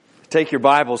Take your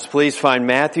Bibles, please find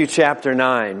Matthew chapter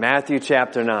 9. Matthew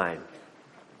chapter 9.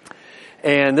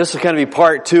 And this is going to be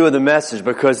part 2 of the message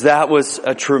because that was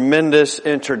a tremendous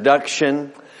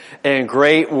introduction and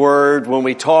great word when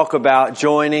we talk about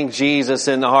joining Jesus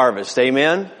in the harvest.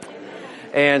 Amen?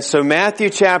 And so Matthew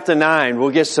chapter 9, we'll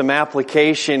get some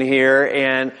application here.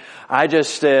 And I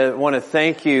just want to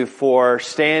thank you for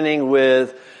standing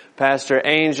with Pastor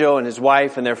Angel and his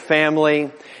wife and their family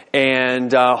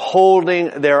and holding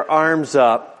their arms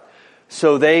up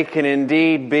so they can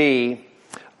indeed be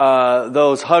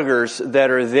those huggers that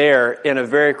are there in a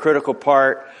very critical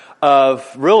part of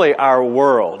really our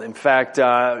world. In fact,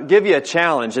 give you a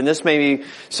challenge, and this may be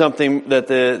something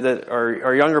that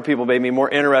our younger people may be more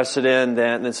interested in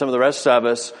than some of the rest of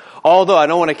us. Although I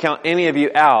don't want to count any of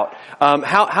you out.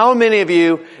 How many of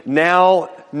you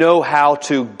now know how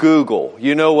to Google?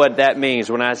 You know what that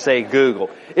means when I say Google.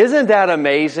 Isn't that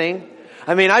amazing?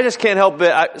 I mean, I just can't help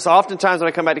it. So oftentimes when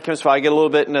I come back to Kimsville, I get a little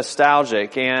bit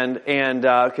nostalgic, and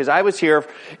because I was here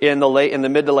in the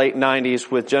mid to late '90s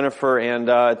with Jennifer, and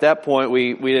at that point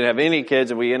we didn't have any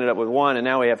kids, and we ended up with one, and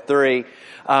now we have 3.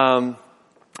 And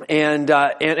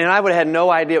I would have had no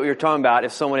idea what you were talking about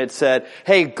if someone had said,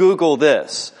 "Hey, Google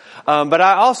this." But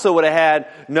I also would have had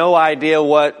no idea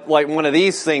what, like, one of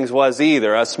these things was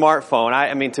either, a smartphone.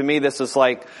 I mean, to me, this is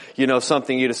like,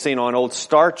 something you'd have seen on old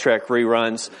Star Trek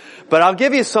reruns. But I'll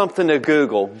give you something to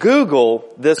Google. Google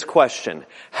this question.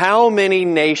 How many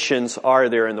nations are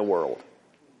there in the world?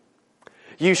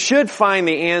 You should find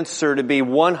the answer to be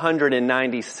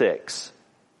 196.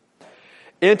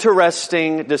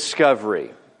 Interesting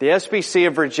discovery. The SBC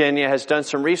of Virginia has done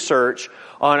some research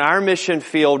on our mission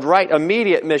field,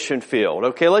 immediate mission field.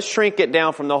 Okay, let's shrink it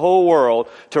down from the whole world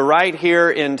to right here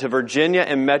into Virginia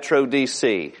and Metro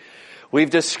DC. We've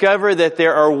discovered that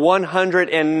there are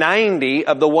 190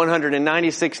 of the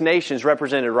 196 nations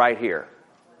represented right here.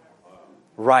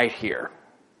 Right here.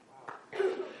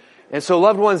 And so,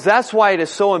 loved ones, that's why it is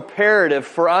so imperative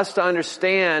for us to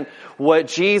understand what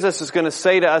Jesus is going to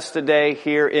say to us today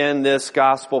here in this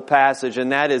gospel passage.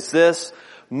 And that is this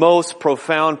most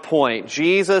profound point.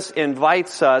 Jesus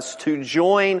invites us to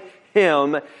join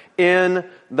Him in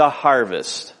the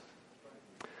harvest.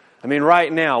 I mean,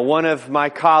 right now, one of my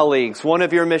colleagues, one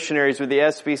of your missionaries with the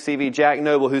SBCV, Jack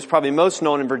Noble, who's probably most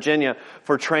known in Virginia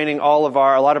for training a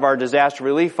lot of our disaster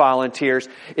relief volunteers,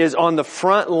 is on the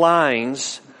front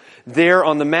lines there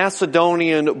on the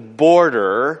Macedonian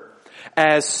border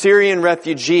as Syrian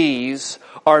refugees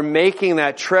are making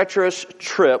that treacherous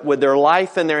trip with their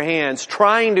life in their hands,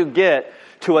 trying to get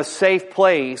to a safe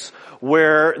place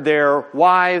where their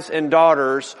wives and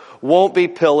daughters won't be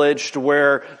pillaged,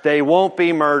 where they won't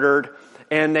be murdered,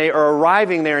 and they are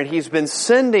arriving there. And he's been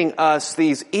sending us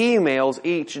these emails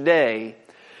each day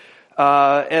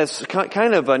as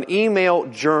kind of an email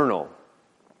journal.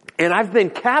 And I've been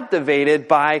captivated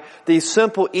by these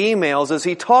simple emails as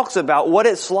he talks about what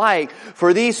it's like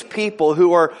for these people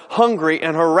who are hungry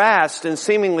and harassed and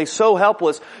seemingly so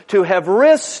helpless to have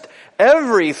risked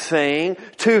everything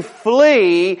to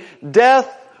flee death,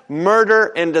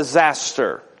 murder, and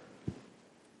disaster.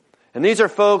 And these are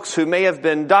folks who may have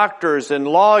been doctors and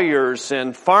lawyers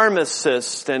and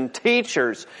pharmacists and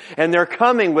teachers, and they're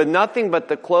coming with nothing but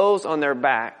the clothes on their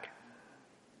back.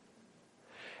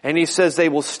 And he says they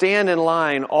will stand in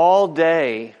line all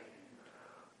day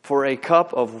for a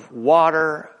cup of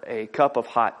water, a cup of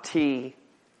hot tea,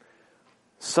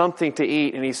 something to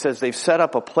eat. And he says they've set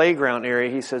up a playground area.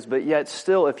 He says, but yet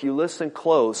still, if you listen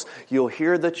close, you'll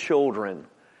hear the children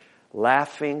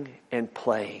laughing and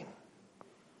playing.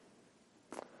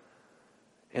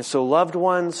 And so, loved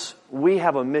ones, we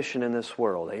have a mission in this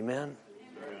world. Amen?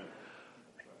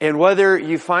 And whether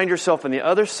you find yourself on the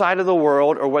other side of the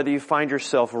world or whether you find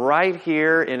yourself right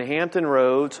here in Hampton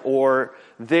Roads or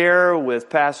there with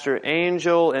Pastor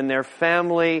Angel and their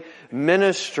family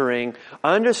ministering,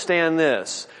 understand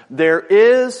this. There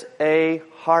is a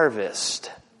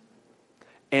harvest.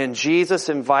 And Jesus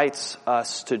invites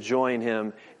us to join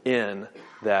Him in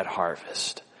that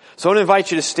harvest. So I want to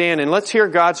invite you to stand and let's hear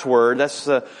God's Word. That's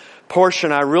the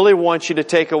portion I really want you to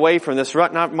take away from this.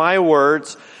 Not my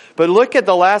words. But look at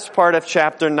the last part of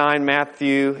chapter 9,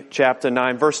 Matthew chapter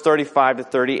 9, verse 35 to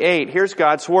 38. Here's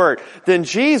God's Word. Then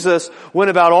Jesus went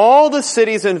about all the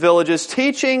cities and villages,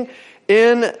 teaching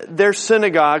in their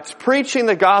synagogues, preaching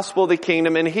the gospel of the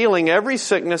kingdom, and healing every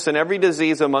sickness and every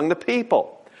disease among the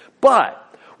people. But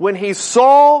when He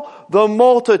saw the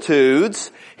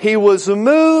multitudes, He was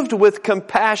moved with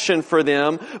compassion for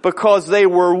them because they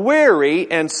were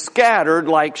weary and scattered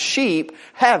like sheep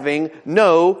having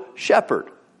no shepherd.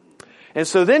 And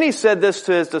so then He said this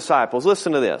to His disciples.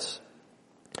 Listen to this.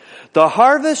 The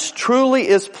harvest truly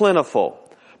is plentiful,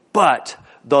 but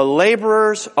the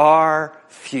laborers are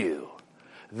few.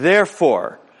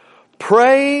 Therefore,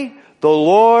 pray the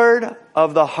Lord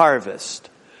of the harvest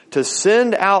to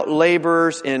send out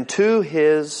laborers into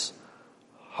His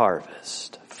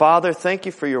harvest. Father, thank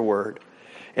you for your word.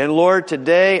 And Lord,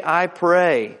 today I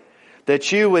pray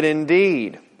that you would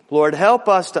indeed, Lord, help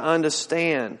us to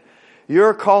understand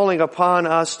you're calling upon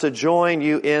us to join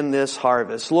you in this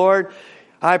harvest. Lord,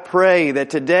 I pray that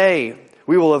today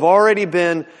we will have already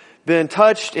been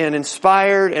touched and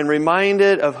inspired and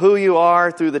reminded of who you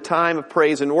are through the time of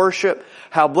praise and worship,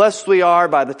 how blessed we are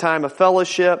by the time of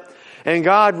fellowship. And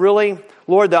God, really,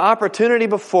 Lord, the opportunity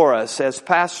before us, as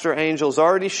Pastor Angel's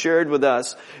already shared with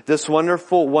us, this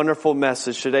wonderful, wonderful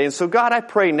message today. And so God, I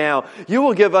pray now, you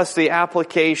will give us the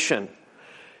application.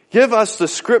 Give us the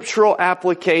scriptural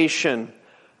application.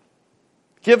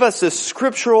 Give us this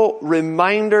scriptural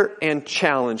reminder and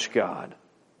challenge, God,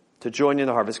 to join you in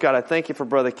the harvest. God, I thank you for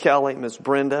Brother Kelly, Miss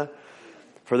Brenda,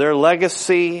 for their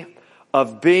legacy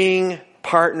of being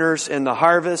partners in the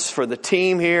harvest, for the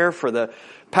team here, for the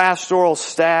pastoral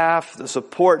staff, the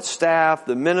support staff,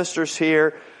 the ministers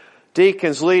here,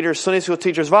 deacons, leaders, Sunday school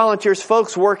teachers, volunteers,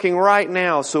 folks working right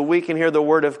now so we can hear the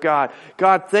Word of God.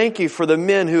 God, thank you for the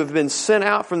men who have been sent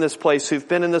out from this place, who've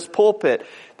been in this pulpit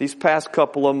these past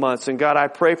couple of months. And God, I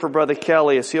pray for Brother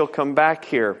Kelly as he'll come back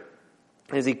here,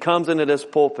 as he comes into this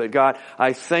pulpit. God,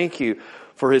 I thank you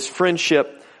for his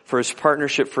friendship, for his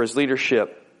partnership, for his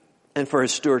leadership, and for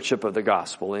his stewardship of the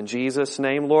gospel. In Jesus'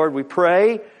 name, Lord, we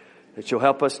pray that you'll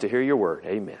help us to hear your word.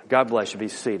 Amen. God bless you. Be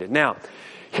seated. Now,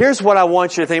 here's what I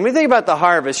want you to think. When you think about the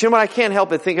harvest, you know what I can't help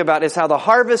but think about is how the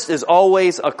harvest is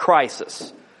always a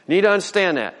crisis. You need to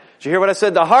understand that. Did you hear what I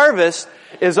said? The harvest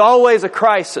is always a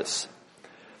crisis.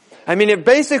 I mean, it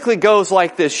basically goes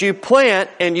like this. You plant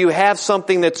and you have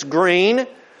something that's green,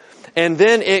 and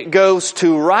then it goes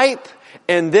to ripe,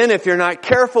 and then if you're not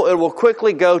careful, it will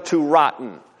quickly go to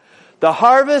rotten. The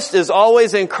harvest is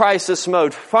always in crisis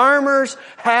mode. Farmers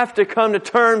have to come to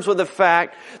terms with the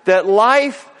fact that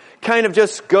life kind of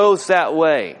just goes that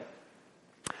way.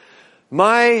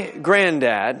 My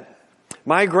granddad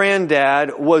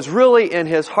was really in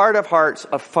his heart of hearts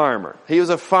a farmer. He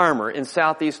was a farmer in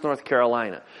southeast North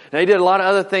Carolina. Now he did a lot of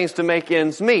other things to make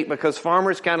ends meet because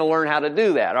farmers kind of learn how to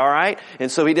do that, all right? And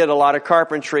so he did a lot of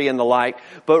carpentry and the like.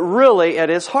 But really, at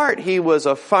his heart, he was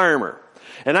a farmer.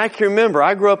 And I can remember,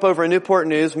 I grew up over in Newport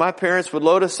News. My parents would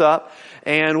load us up,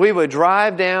 and we would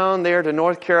drive down there to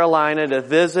North Carolina to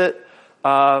visit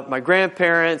my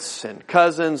grandparents and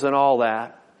cousins and all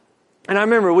that. And I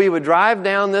remember we would drive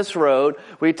down this road.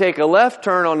 We'd take a left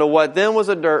turn onto what then was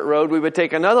a dirt road. We would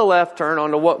take another left turn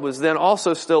onto what was then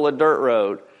also still a dirt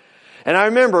road. And I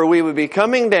remember we would be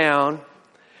coming down,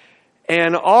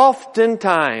 and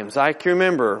oftentimes, I can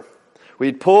remember,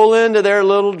 we'd pull into their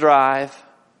little drive,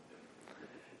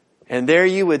 and there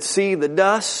you would see the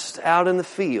dust out in the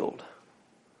field.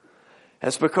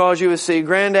 That's because you would see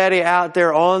Granddaddy out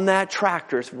there on that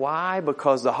tractor. Why?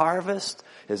 Because the harvest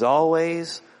is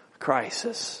always a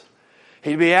crisis.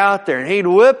 He'd be out there and he'd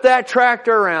whip that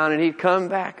tractor around and he'd come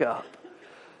back up.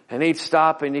 And he'd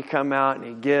stop and he'd come out and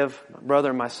he'd give my brother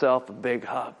and myself a big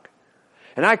hug.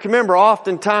 And I can remember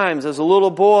oftentimes as a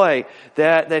little boy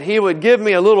that he would give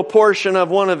me a little portion of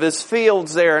one of his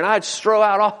fields there, and I'd throw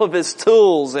out all of his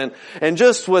tools, and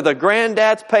just with a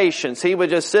granddad's patience, he would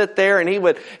just sit there and he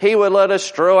would let us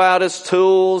throw out his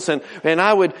tools, and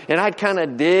I'd kind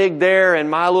of dig there in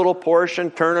my little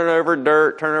portion, turn over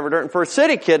dirt. And for a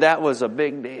city kid, that was a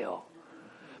big deal.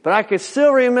 But I could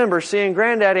still remember seeing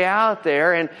Granddaddy out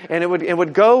there, and it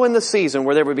would go in the season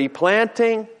where there would be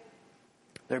planting,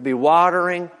 there'd be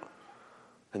watering,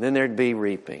 and then there'd be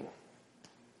reaping.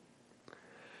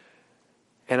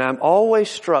 And I'm always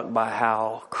struck by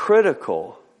how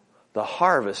critical the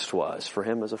harvest was for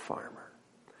him as a farmer.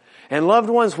 And loved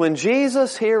ones, when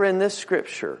Jesus here in this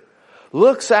scripture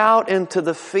looks out into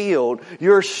the field,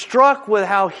 you're struck with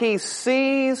how he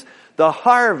sees the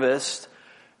harvest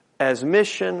as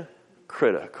mission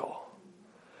critical.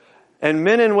 And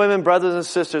men and women, brothers and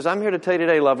sisters, I'm here to tell you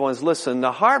today, loved ones, listen,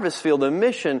 the harvest field, the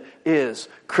mission is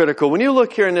critical. When you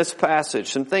look here in this passage,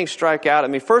 some things strike out at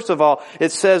me. First of all,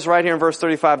 it says right here in verse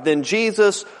 35, then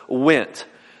Jesus went.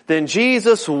 Then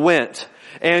Jesus went.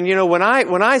 And you know, when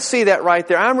I see that right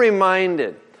there, I'm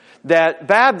reminded that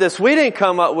Baptists, we didn't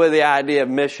come up with the idea of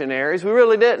missionaries. We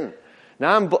really didn't.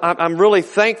 Now I'm really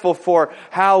thankful for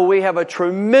how we have a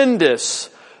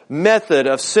tremendous method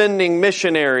of sending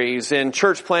missionaries in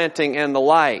church planting and the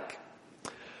like.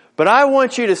 But I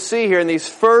want you to see here in these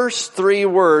first three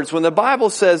words, when the Bible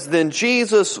says, then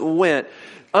Jesus went,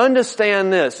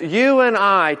 Understand this. You and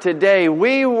I today,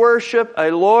 we worship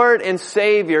a Lord and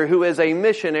Savior who is a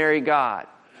missionary God.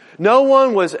 No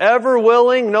one was ever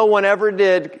willing, no one ever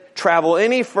did travel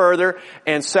any further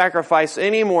and sacrifice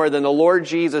any more than the Lord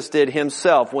Jesus did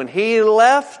Himself. When He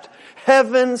left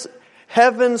heaven's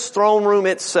throne room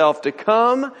itself to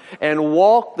come and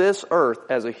walk this earth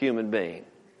as a human being.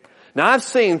 Now, I've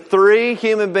seen 3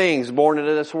 human beings born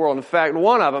into this world. In fact,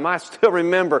 one of them, I still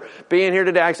remember being here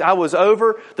today. I was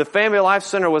over, the Family Life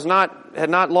Center had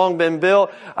not long been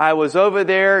built. I was over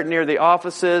there near the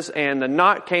offices, and the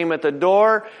knock came at the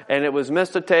door, and it was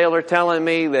Mr. Taylor telling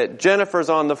me that Jennifer's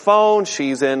on the phone,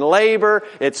 she's in labor,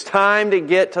 it's time to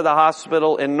get to the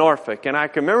hospital in Norfolk. And I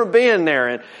can remember being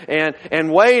there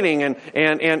and waiting, and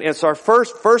it's our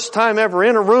first time ever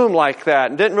in a room like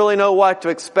that, and didn't really know what to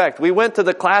expect. We went to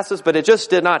the classes, but it just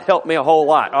did not help me a whole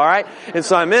lot, all right? And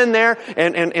so I'm in there,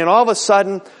 and all of a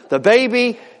sudden, the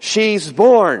baby, she's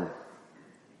born.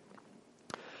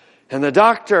 And the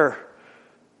doctor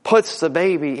puts the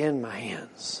baby in my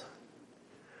hands.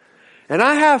 And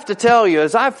I have to tell you,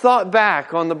 as I've thought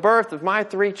back on the birth of my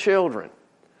 3 children,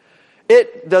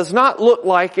 it does not look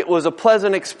like it was a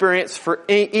pleasant experience for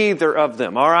either of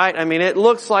them, all right? I mean, it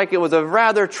looks like it was a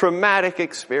rather traumatic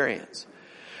experience.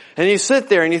 And you sit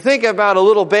there and you think about a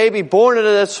little baby born into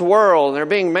this world, and they're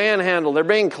being manhandled, they're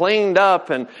being cleaned up,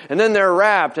 and then they're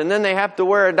wrapped, and then they have to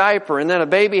wear a diaper, and then a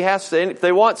baby has to, if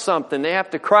they want something, they have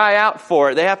to cry out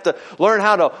for it. They have to learn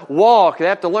how to walk, they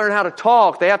have to learn how to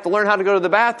talk, they have to learn how to go to the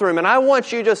bathroom. And I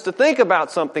want you just to think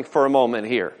about something for a moment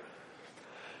here.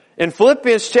 In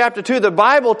Philippians chapter 2, the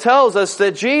Bible tells us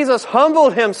that Jesus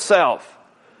humbled Himself.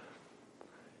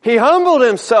 He humbled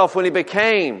Himself when He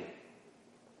became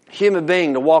human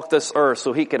being to walk this earth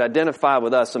so He could identify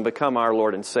with us and become our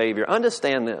Lord and Savior.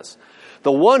 Understand this.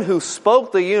 The one who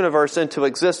spoke the universe into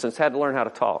existence had to learn how to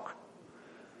talk.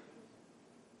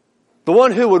 The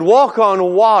one who would walk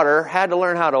on water had to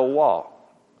learn how to walk.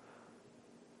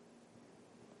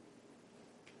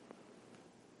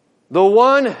 The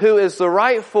one who is the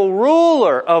rightful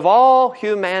ruler of all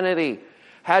humanity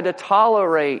had to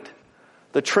tolerate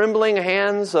the trembling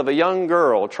hands of a young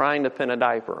girl trying to pin a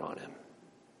diaper on him.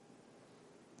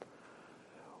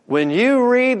 When you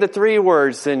read the 3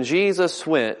 words, then Jesus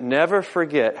went, never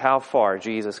forget how far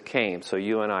Jesus came so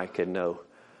you and I could know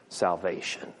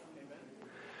salvation.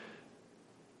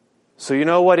 So you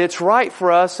know what? It's right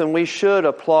for us, and we should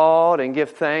applaud and give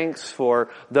thanks for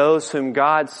those whom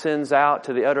God sends out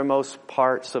to the uttermost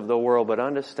parts of the world. But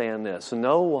understand this,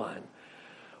 no one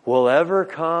will ever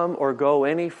come or go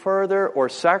any further or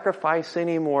sacrifice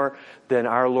any more than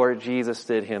our Lord Jesus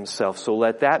did Himself. So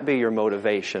let that be your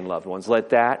motivation, loved ones. Let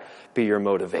that be your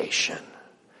motivation.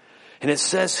 And it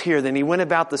says here, then He went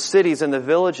about the cities and the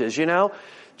villages. You know,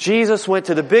 Jesus went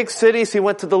to the big cities, He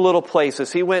went to the little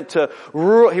places. He went to the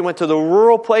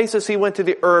rural places, He went to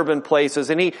the urban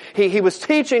places. And he was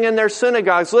teaching in their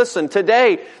synagogues. Listen,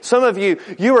 today, some of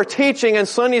you are teaching in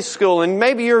Sunday school, and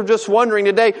maybe you're just wondering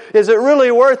today, is it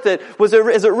really worth it? Is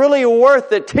it really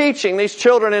worth it teaching these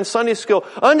children in Sunday school?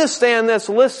 Understand this,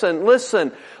 listen.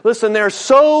 There are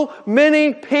so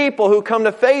many people who come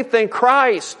to faith in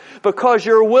Christ because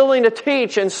you're willing to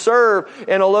teach and serve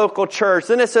in a local church.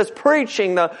 Then it says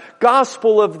preaching the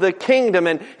gospel of the kingdom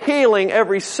and healing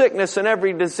every sickness and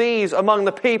every disease among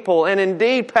the people. And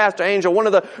indeed, Pastor Angel, one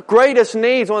of the greatest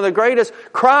needs, one of the greatest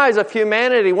cries of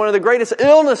humanity, one of the greatest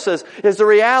illnesses is the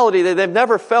reality that they've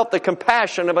never felt the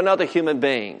compassion of another human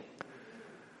being.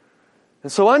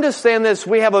 And so understand this,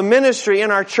 we have a ministry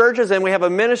in our churches and we have a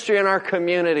ministry in our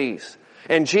communities.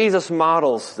 And Jesus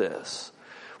models this.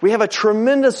 We have a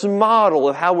tremendous model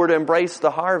of how we're to embrace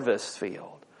the harvest field.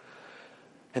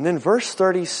 And then verse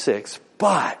 36,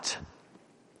 but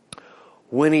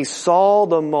when He saw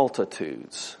the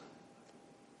multitudes,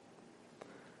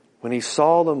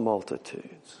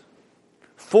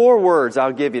 4 words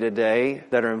I'll give you today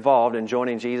that are involved in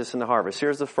joining Jesus in the harvest.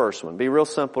 Here's the first one. Be real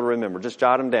simple to remember. Just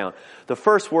jot them down. The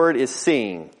first word is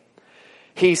seeing.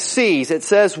 He sees. It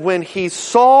says when He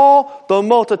saw the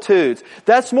multitudes.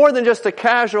 That's more than just a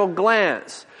casual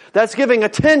glance. That's giving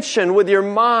attention with your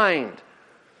mind.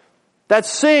 That's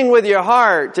seeing with your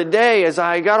heart. Today, as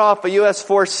I got off of US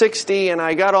 460 and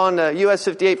I got on to US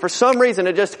 58, for some reason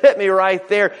it just hit me right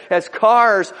there as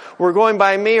cars were going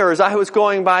by me or as I was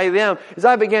going by them. As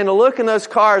I began to look in those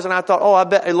cars and I thought, I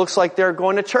bet it looks like they're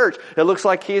going to church. It looks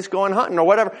like he's going hunting or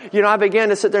whatever. You know, I began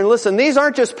to sit there and listen. These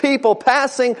aren't just people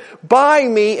passing by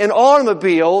me in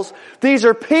automobiles. These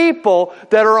are people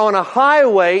that are on a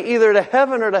highway either to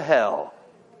heaven or to hell.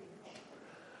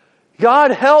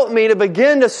 God help me to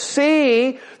begin to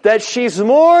see that she's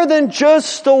more than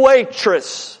just a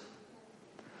waitress.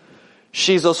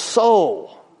 She's a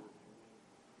soul.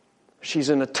 She's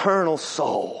an eternal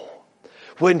soul.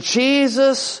 When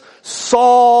Jesus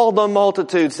saw the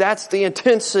multitudes, that's the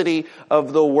intensity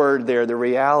of the word there. The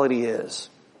reality is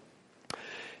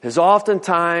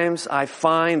oftentimes I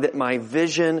find that my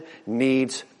vision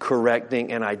needs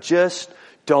correcting and I just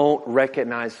don't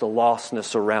recognize the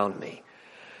lostness around me.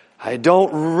 I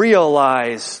don't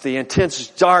realize the intense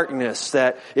darkness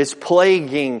that is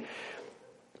plaguing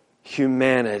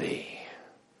humanity.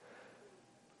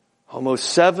 Almost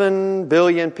 7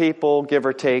 billion people, give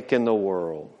or take, in the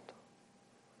world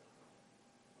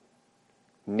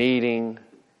needing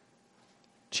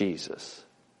Jesus.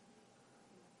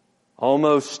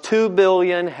 Almost 2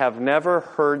 billion have never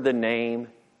heard the name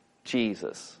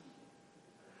Jesus.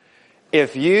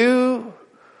 If you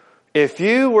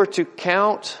were to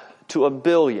count to 1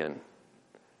 billion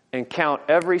and count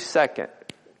every second,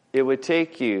 it would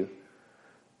take you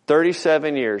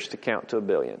 37 years to count to 1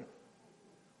 billion.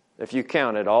 If you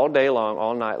counted all day long,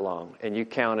 all night long, and you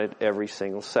counted every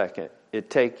single second, it'd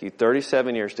take you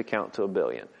 37 years to count to 1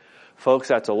 billion. Folks,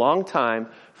 that's a long time.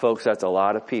 Folks, that's a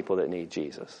lot of people that need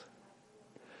Jesus.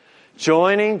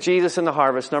 Joining Jesus in the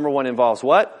harvest, number one, involves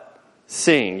what?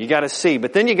 Seeing. You got to see.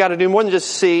 But then you got to do more than just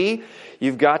see.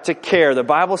 You've got to care. The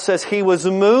Bible says He was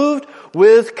moved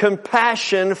with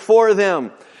compassion for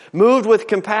them. Moved with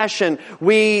compassion.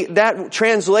 That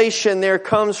translation there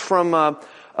comes from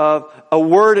a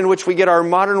word in which we get our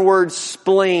modern word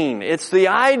spleen. It's the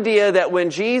idea that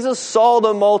when Jesus saw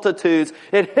the multitudes,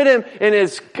 it hit Him in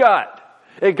His gut.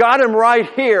 It got Him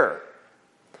right here.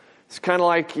 It's kind of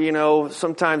like,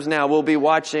 sometimes now we'll be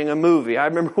watching a movie. I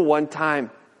remember one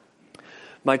time,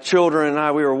 my children and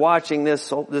I, we were watching this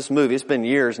movie. It's been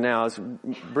years now. It's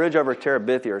Bridge Over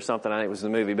Terabithia or something, I think was the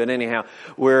movie. But anyhow,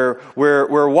 we're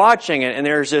watching it, and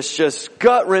there's this just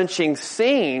gut-wrenching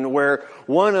scene where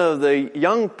one of the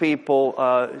young people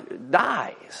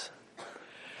dies.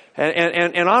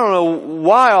 And I don't know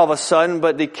why all of a sudden,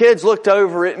 but the kids looked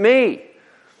over at me.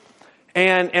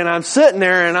 And I'm sitting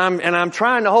there and I'm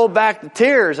trying to hold back the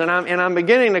tears and I'm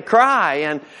beginning to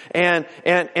cry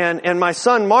and my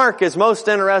son Mark is most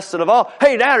interested of all.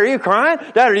 Hey, Dad, are you crying?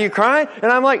 Dad, are you crying?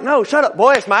 And I'm like, no, shut up,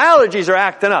 boy. It's my allergies are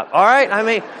acting up. All right. I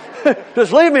mean,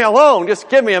 just leave me alone. Just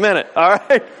give me a minute. All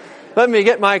right. Let me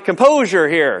get my composure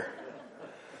here.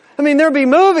 I mean, there'll be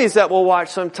movies that we'll watch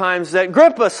sometimes that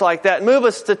grip us like that, move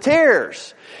us to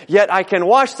tears. Yet I can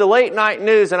watch the late night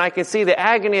news and I can see the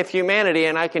agony of humanity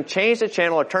and I can change the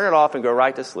channel or turn it off and go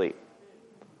right to sleep.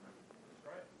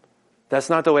 That's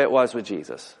not the way it was with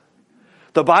Jesus.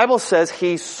 The Bible says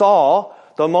He saw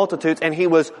the multitudes and He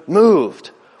was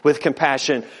moved with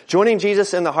compassion. Joining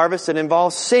Jesus in the harvest, it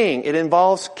involves seeing. It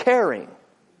involves caring.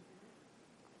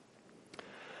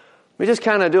 Let me just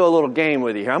kind of do a little game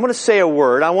with you here. I'm going to say a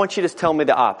word. I want you to tell me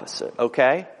the opposite,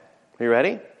 okay? Are you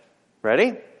ready?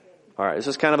 Ready? All right, this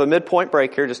is kind of a midpoint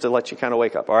break here just to let you kind of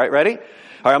wake up. All right, ready? All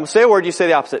right, I'm going to say a word. You say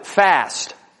the opposite.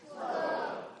 Fast.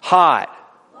 Slow. Hot.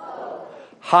 Low.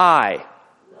 High.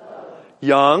 Low.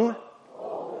 Young.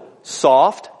 Old.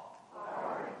 Soft.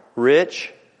 Hard.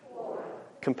 Rich. Poor.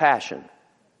 Compassion.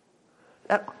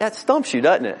 That stumps you,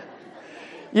 doesn't it?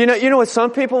 You know what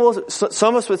some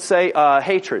of us would say,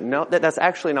 hatred. No, that's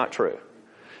actually not true.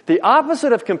 The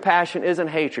opposite of compassion isn't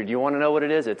hatred. You want to know what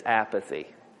it is? It's apathy.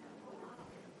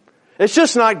 It's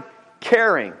just not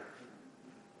caring.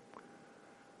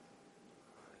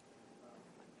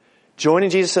 Joining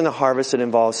Jesus in the harvest, it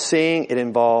involves seeing, it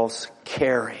involves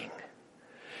caring.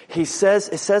 It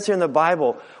says here in the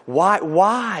Bible,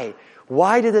 why?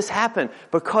 Why did this happen?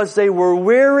 Because they were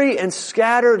weary and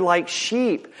scattered like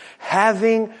sheep,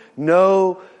 having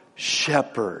no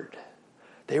shepherd.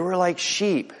 They were like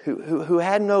sheep who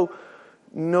had no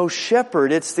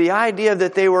shepherd. It's the idea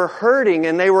that they were hurting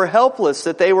and they were helpless,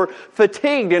 that they were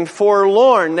fatigued and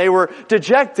forlorn. They were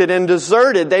dejected and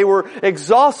deserted. They were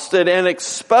exhausted and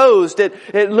exposed.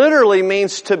 It literally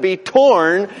means to be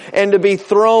torn and to be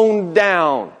thrown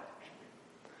down.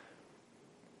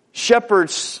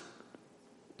 Shepherds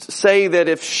say that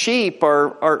if sheep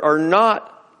are not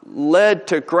led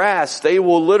to grass, they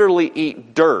will literally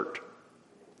eat dirt.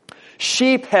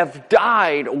 Sheep have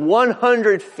died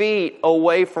 100 feet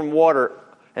away from water,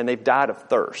 and they've died of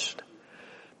thirst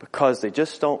because they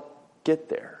just don't get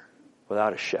there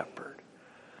without a shepherd.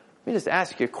 Let me just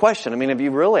ask you a question. I mean,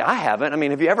 I haven't. I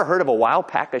mean, have you ever heard of a wild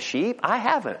pack of sheep? I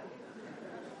haven't.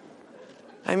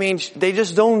 I mean, they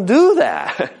just don't do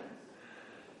that.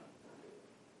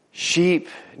 Sheep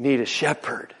need a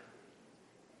shepherd.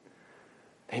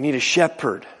 They need a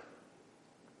shepherd.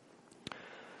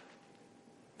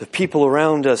 The people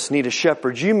around us need a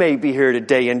shepherd. You may be here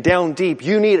today, and down deep,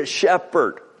 you need a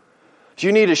shepherd.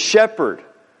 You need a shepherd.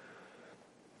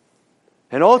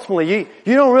 And ultimately,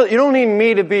 you don't need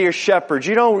me to be your shepherd.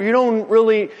 You don't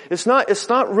really, it's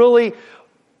not really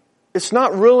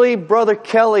Brother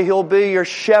Kelly who'll be your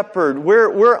shepherd.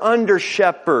 We're under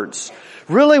shepherds.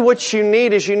 Really what you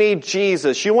need is you need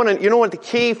Jesus. You know what the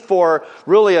key for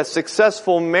really a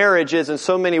successful marriage is in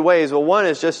so many ways. Well, one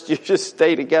is you just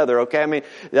stay together, okay? I mean,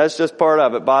 that's just part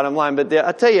of it, bottom line. But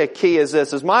I tell you a key is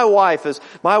this, is my wife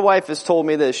has told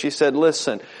me this. She said,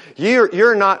 listen,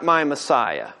 you're not my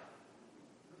Messiah.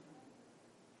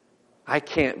 I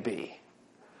can't be.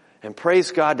 And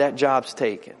praise God, that job's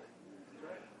taken.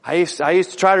 I used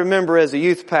to try to remember as a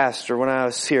youth pastor when I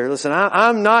was here. Listen,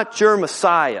 I'm not your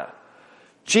Messiah.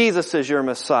 Jesus is your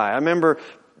Messiah. I remember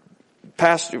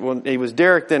he was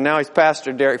Derek then, now he's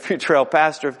Pastor Derek Futrell,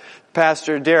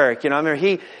 Pastor Derek. You know, I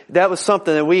remember that was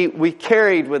something that we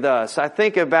carried with us. I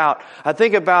think about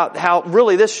how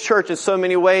really this church in so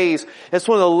many ways, it's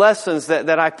one of the lessons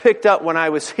that I picked up when I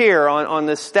was here on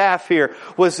this staff here,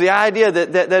 was the idea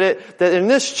that in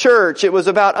this church it was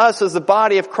about us as the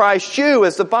body of Christ, you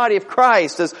as the body of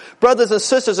Christ, as brothers and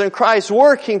sisters in Christ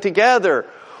working together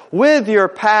with your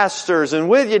pastors and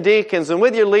with your deacons and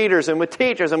with your leaders and with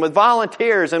teachers and with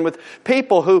volunteers and with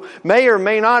people who may or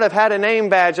may not have had a name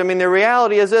badge. I mean, the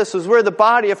reality is this, is we're the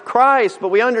body of Christ, but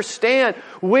we understand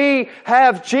we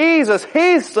have Jesus.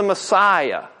 He's the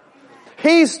Messiah.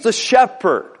 He's the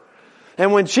shepherd.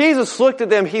 And when Jesus looked at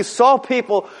them, He saw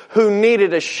people who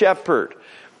needed a shepherd.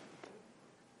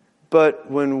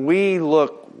 But when we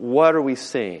look, what are we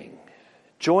seeing?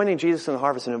 Joining Jesus in the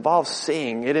harvest, it involves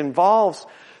seeing. It involves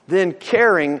then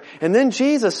caring. And then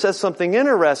Jesus says something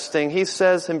interesting. He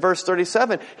says in verse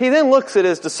 37, He then looks at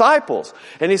His disciples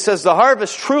and He says, the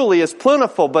harvest truly is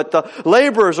plentiful, but the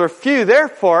laborers are few.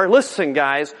 Therefore, listen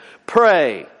guys,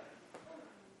 pray.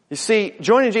 You see,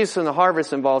 joining Jesus in the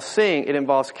harvest involves seeing, it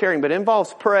involves caring, but it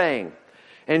involves praying.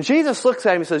 And Jesus looks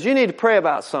at him and says, you need to pray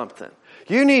about something.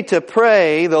 You need to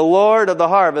pray the Lord of the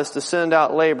harvest to send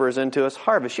out laborers into His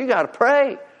harvest. You got to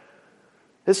pray.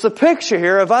 It's the picture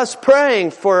here of us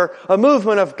praying for a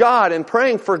movement of God and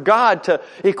praying for God to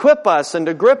equip us and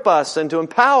to grip us and to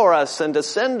empower us and to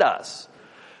send us.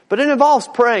 But it involves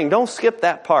praying. Don't skip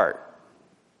that part.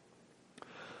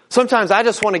 Sometimes I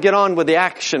just want to get on with the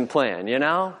action plan, you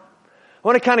know? I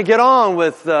want to kind of get on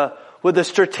with the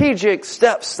strategic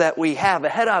steps that we have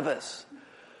ahead of us.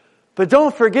 But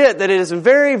don't forget that it is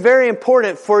very, very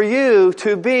important for you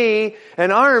to be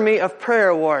an army of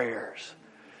prayer warriors.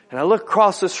 And I look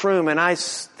across this room and I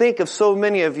think of so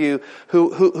many of you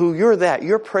who you're that.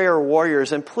 You're prayer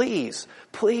warriors. And please,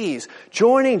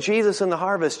 joining Jesus in the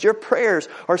harvest, your prayers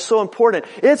are so important.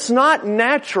 It's not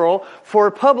natural for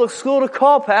a public school to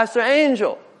call Pastor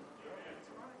Angel.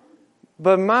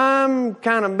 But I'm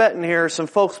kind of betting here some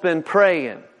folks been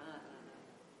praying.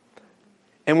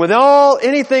 And with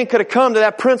anything could have come to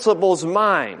that principal's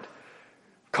mind.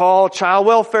 Call child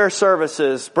welfare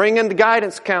services, bring in the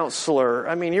guidance counselor.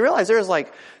 I mean, you realize there's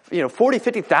 40,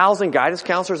 50,000 guidance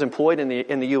counselors employed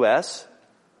in the U.S.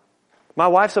 My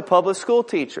wife's a public school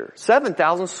teacher.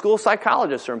 7,000 school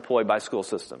psychologists are employed by school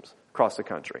systems across the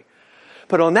country.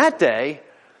 But on that day,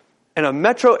 in a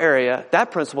metro area,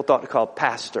 that principal thought to call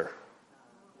pastor.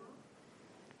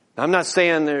 Now, I'm not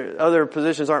saying other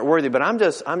positions aren't worthy, but I'm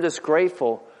just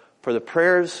grateful for the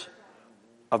prayers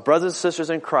of brothers and sisters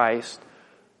in Christ,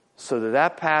 so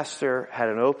that pastor had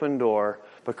an open door.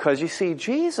 Because you see,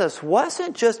 Jesus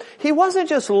wasn't just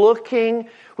looking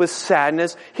with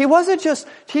sadness. He wasn't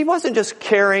just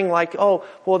caring like, oh,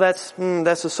 well, that's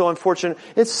so unfortunate.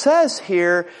 It says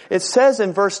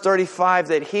in verse 35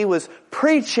 that He was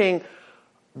preaching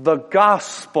the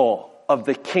gospel of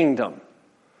the kingdom.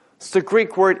 It's the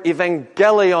Greek word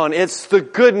evangelion. It's the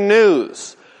good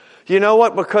news. You know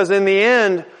what? Because in the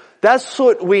end, that's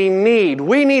what we need.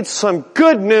 We need some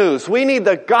good news. We need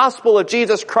the gospel of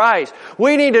Jesus Christ.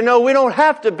 We need to know we don't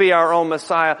have to be our own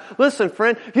Messiah. Listen,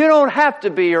 friend, you don't have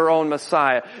to be your own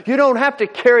Messiah. You don't have to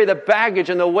carry the baggage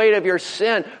and the weight of your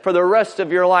sin for the rest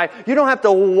of your life. You don't have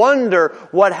to wonder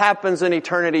what happens in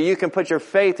eternity. You can put your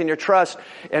faith and your trust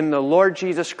in the Lord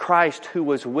Jesus Christ, who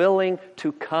was willing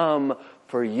to come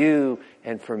for you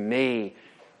and for me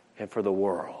and for the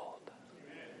world.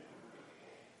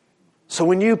 So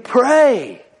when you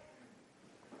pray,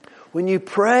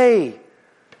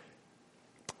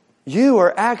 you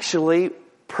are actually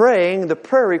praying the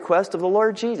prayer request of the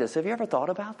Lord Jesus. Have you ever thought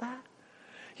about that?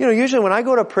 You know, usually when I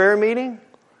go to a prayer meeting,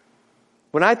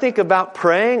 When I think about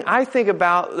praying, I think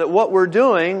about that what we're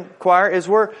doing, choir, is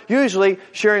we're usually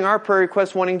sharing our prayer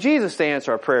requests wanting Jesus to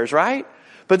answer our prayers, right?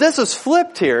 But this is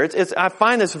flipped here. I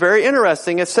find this very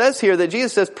interesting. It says here that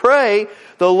Jesus says, pray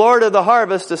the Lord of the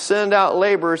harvest to send out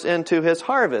laborers into His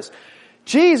harvest.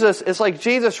 It's like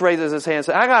Jesus raises His hand and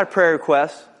says, I got a prayer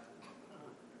request.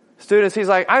 Students, He's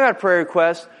like, I got a prayer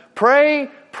request. Pray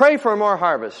for more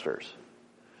harvesters.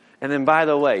 And then, by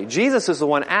the way, Jesus is the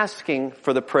one asking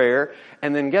for the prayer,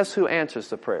 and then guess who answers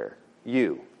the prayer?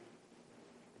 You.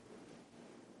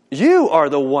 You are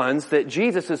the ones that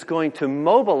Jesus is going to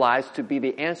mobilize to be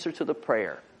the answer to the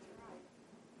prayer.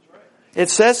 It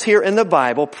says here in the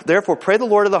Bible, therefore pray the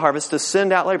Lord of the harvest to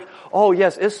send out laborers. Oh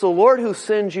yes, it's the Lord who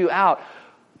sends you out,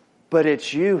 but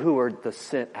it's you who are the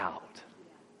sent out.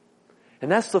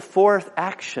 And that's the fourth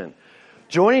action.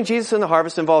 Joining Jesus in the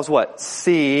harvest involves what?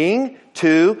 Seeing.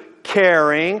 2,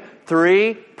 caring.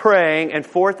 3, praying. And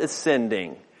 4th is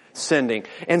sending. Sending.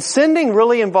 And sending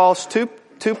really involves two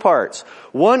parts.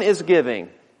 One is giving.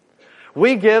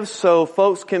 We give so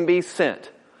folks can be sent.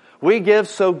 We give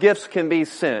so gifts can be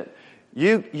sent.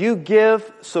 You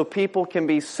give so people can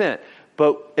be sent.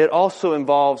 But it also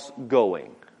involves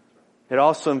going. It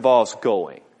also involves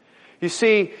going. You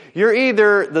see, you're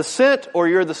either the sent or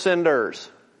you're the senders.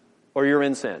 Or you're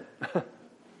in sin.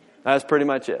 That's pretty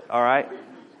much it, all right?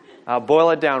 I'll boil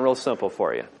it down real simple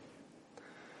for you.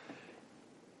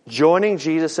 Joining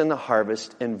Jesus in the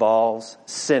harvest involves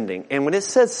sending. And when it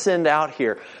says send out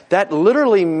here, that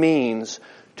literally means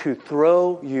to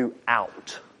throw you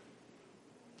out.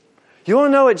 You want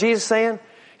to know what Jesus is saying?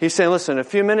 He's saying, listen, a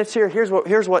few minutes here, here's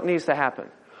what needs to happen.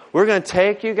 We're going to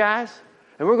take you guys,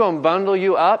 and we're going to bundle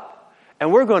you up,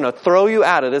 and we're going to throw you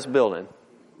out of this building.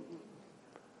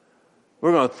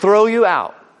 We're going to throw you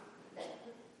out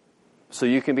so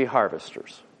you can be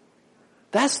harvesters.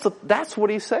 That's what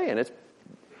he's saying.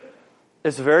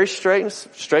 It's very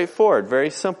straightforward, very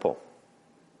simple.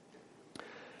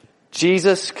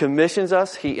 Jesus commissions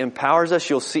us. He empowers us.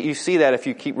 You see that if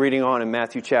you keep reading on in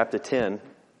Matthew chapter 10.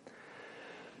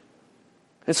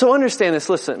 And so understand this.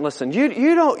 Listen.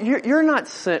 You're not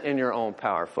sent in your own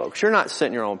power, folks. You're not sent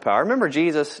in your own power. Remember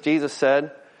Jesus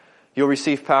said, you'll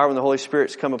receive power when the Holy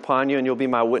Spirit's come upon you, and you'll be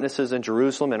my witnesses in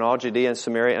Jerusalem and all Judea and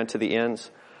Samaria unto the ends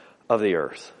of the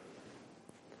earth.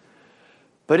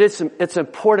 But it's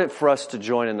important for us to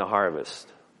join in the harvest.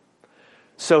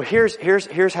 So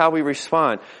here's how we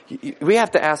respond. We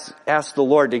have to ask the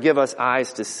Lord to give us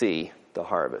eyes to see the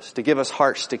harvest, to give us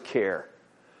hearts to care,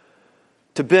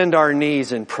 to bend our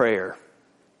knees in prayer,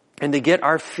 and to get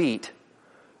our feet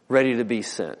ready to be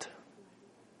sent.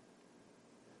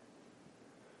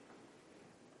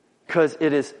 Because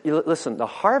listen, the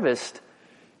harvest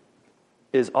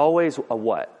is always a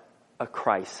what? A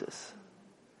crisis.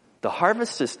 The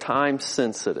harvest is time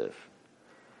sensitive.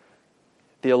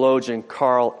 Theologian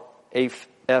Carl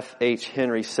F.H.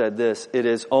 Henry said this, it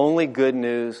is only good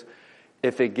news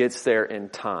if it gets there in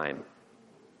time.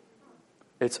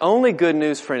 It's only good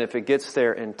news, friend, if it gets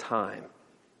there in time.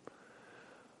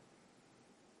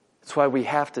 That's why we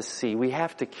have to see, we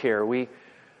have to care, we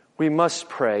must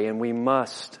pray and we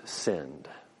must send.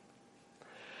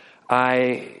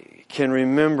 I can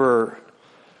remember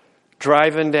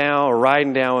riding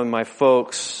down with my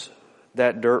folks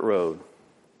that dirt road.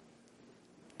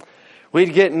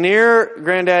 We'd get near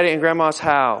Granddaddy and Grandma's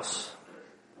house,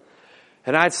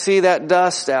 and I'd see that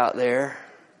dust out there,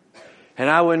 and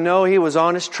I would know he was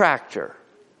on his tractor.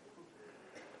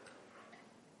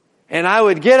 And I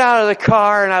would get out of the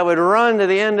car and I would run to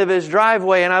the end of his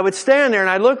driveway and I would stand there and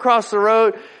I'd look across the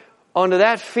road onto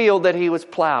that field that he was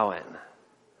plowing.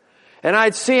 And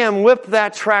I'd see him whip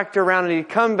that tractor around and he'd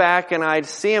come back and I'd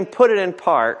see him put it in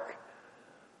park.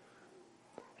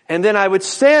 And then I would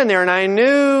stand there and I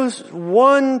knew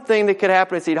one thing that could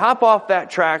happen is he'd hop off that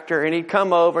tractor and he'd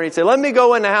come over and he'd say, let me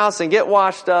go in the house and get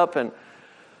washed up and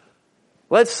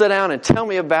let's sit down and tell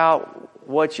me about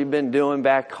what you've been doing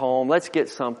back home. Let's get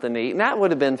something to eat. And that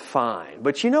would have been fine.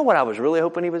 But you know what I was really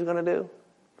hoping he was going to do?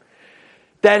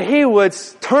 That he would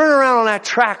turn around on that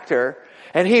tractor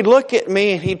and he'd look at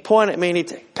me and he'd point at me and he'd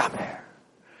say, come here.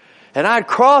 And I'd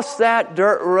cross that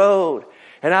dirt road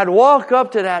and I'd walk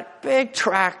up to that big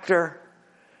tractor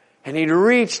and he'd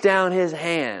reach down his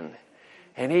hand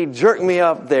and he'd jerk me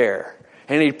up there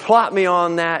and he'd plop me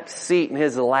on that seat in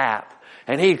his lap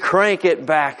and he'd crank it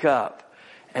back up.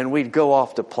 And we'd go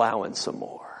off to plowing some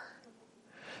more.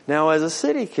 Now, as a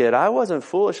city kid, I wasn't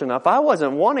foolish enough. I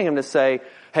wasn't wanting him to say,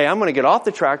 hey, I'm going to get off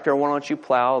the tractor. Why don't you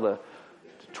plow the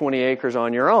 20 acres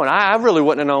on your own? I really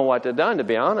wouldn't have known what to do, to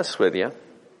be honest with you.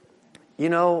 You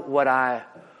know what I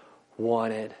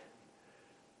wanted?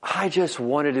 I just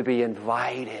wanted to be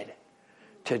invited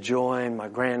to join my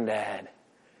granddad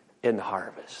in the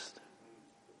harvest.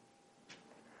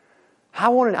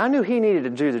 I knew he needed to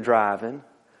do the driving.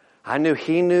 I knew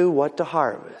he knew what to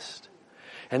harvest.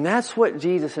 And that's what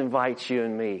Jesus invites you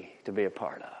and me to be a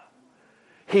part of.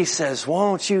 He says,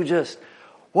 why don't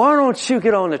you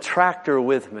get on the tractor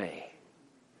with me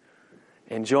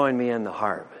and join me in the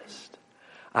harvest?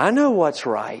 I know what's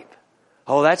ripe.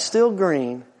 Oh, that's still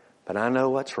green, but I know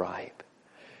what's ripe.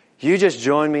 You just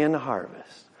join me in the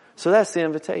harvest. So that's the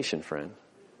invitation, friend.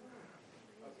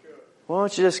 Why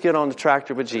don't you just get on the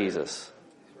tractor with Jesus,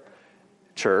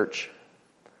 church,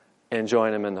 and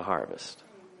join him in the harvest?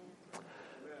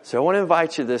 So I want to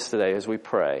invite you this today as we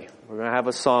pray. We're going to have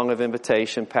a song of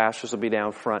invitation. Pastors will be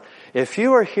down front. If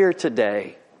you are here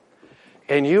today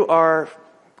and you are,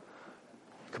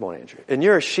 come on, Andrew, and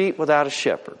you're a sheep without a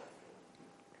shepherd,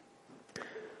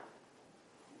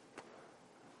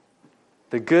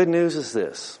 the good news is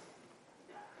this,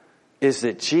 is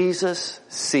that Jesus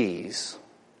sees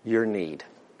your need.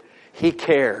 He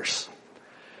cares.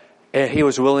 And he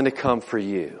was willing to come for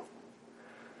you.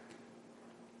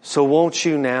 So won't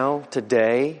you now,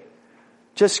 today,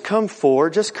 just come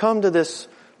forward, just come to this,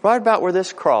 right about where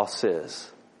this cross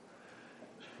is.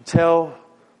 Tell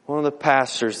one of the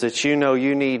pastors that you know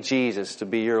you need Jesus to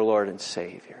be your Lord and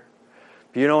Savior.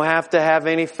 You don't have to have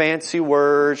any fancy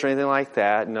words or anything like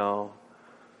that, no.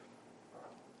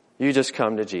 You just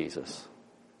come to Jesus.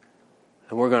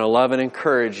 And we're going to love and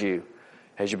encourage you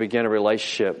as you begin a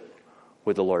relationship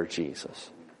with the Lord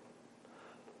Jesus.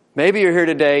 Maybe you're here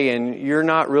today and you're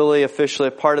not really officially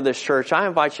a part of this church. I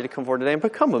invite you to come forward today and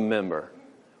become a member.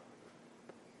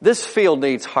 This field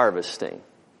needs harvesting.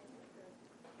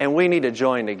 And we need to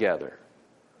join together.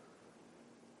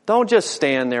 Don't just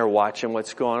stand there watching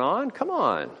what's going on. Come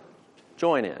on.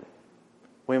 Join in.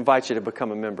 We invite you to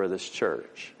become a member of this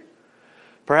church.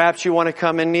 Perhaps you want to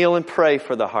come and kneel and pray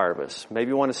for the harvest. Maybe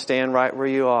you want to stand right where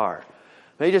you are.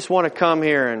 Maybe you just want to come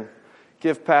here and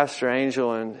give Pastor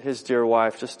Angel and his dear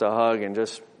wife just a hug and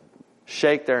just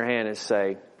shake their hand and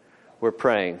say, we're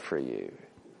praying for you.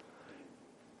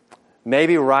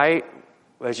 Maybe right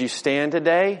as you stand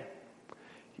today,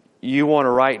 you want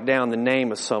to write down the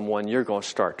name of someone you're going to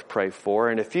start to pray for.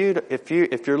 And if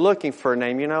you're looking for a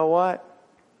name, you know what?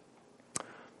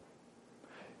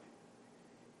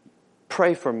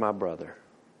 Pray for my brother.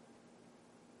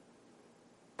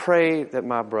 Pray that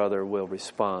my brother will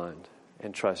respond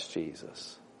and trust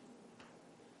Jesus.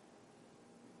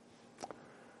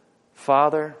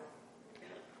 Father,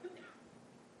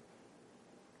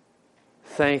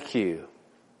 thank you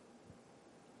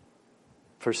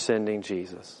for sending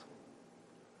Jesus.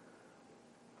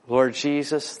 Lord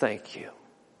Jesus, thank you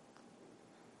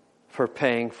for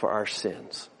paying for our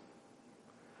sins.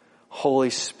 Holy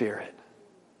Spirit,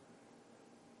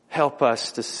 help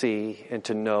us to see and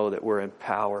to know that we're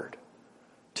empowered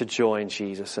to join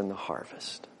Jesus in the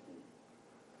harvest.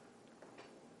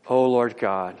 Oh Lord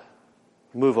God,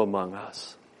 move among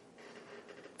us.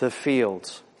 The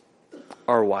fields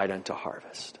are white unto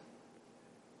harvest.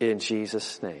 In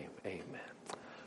Jesus' name, amen.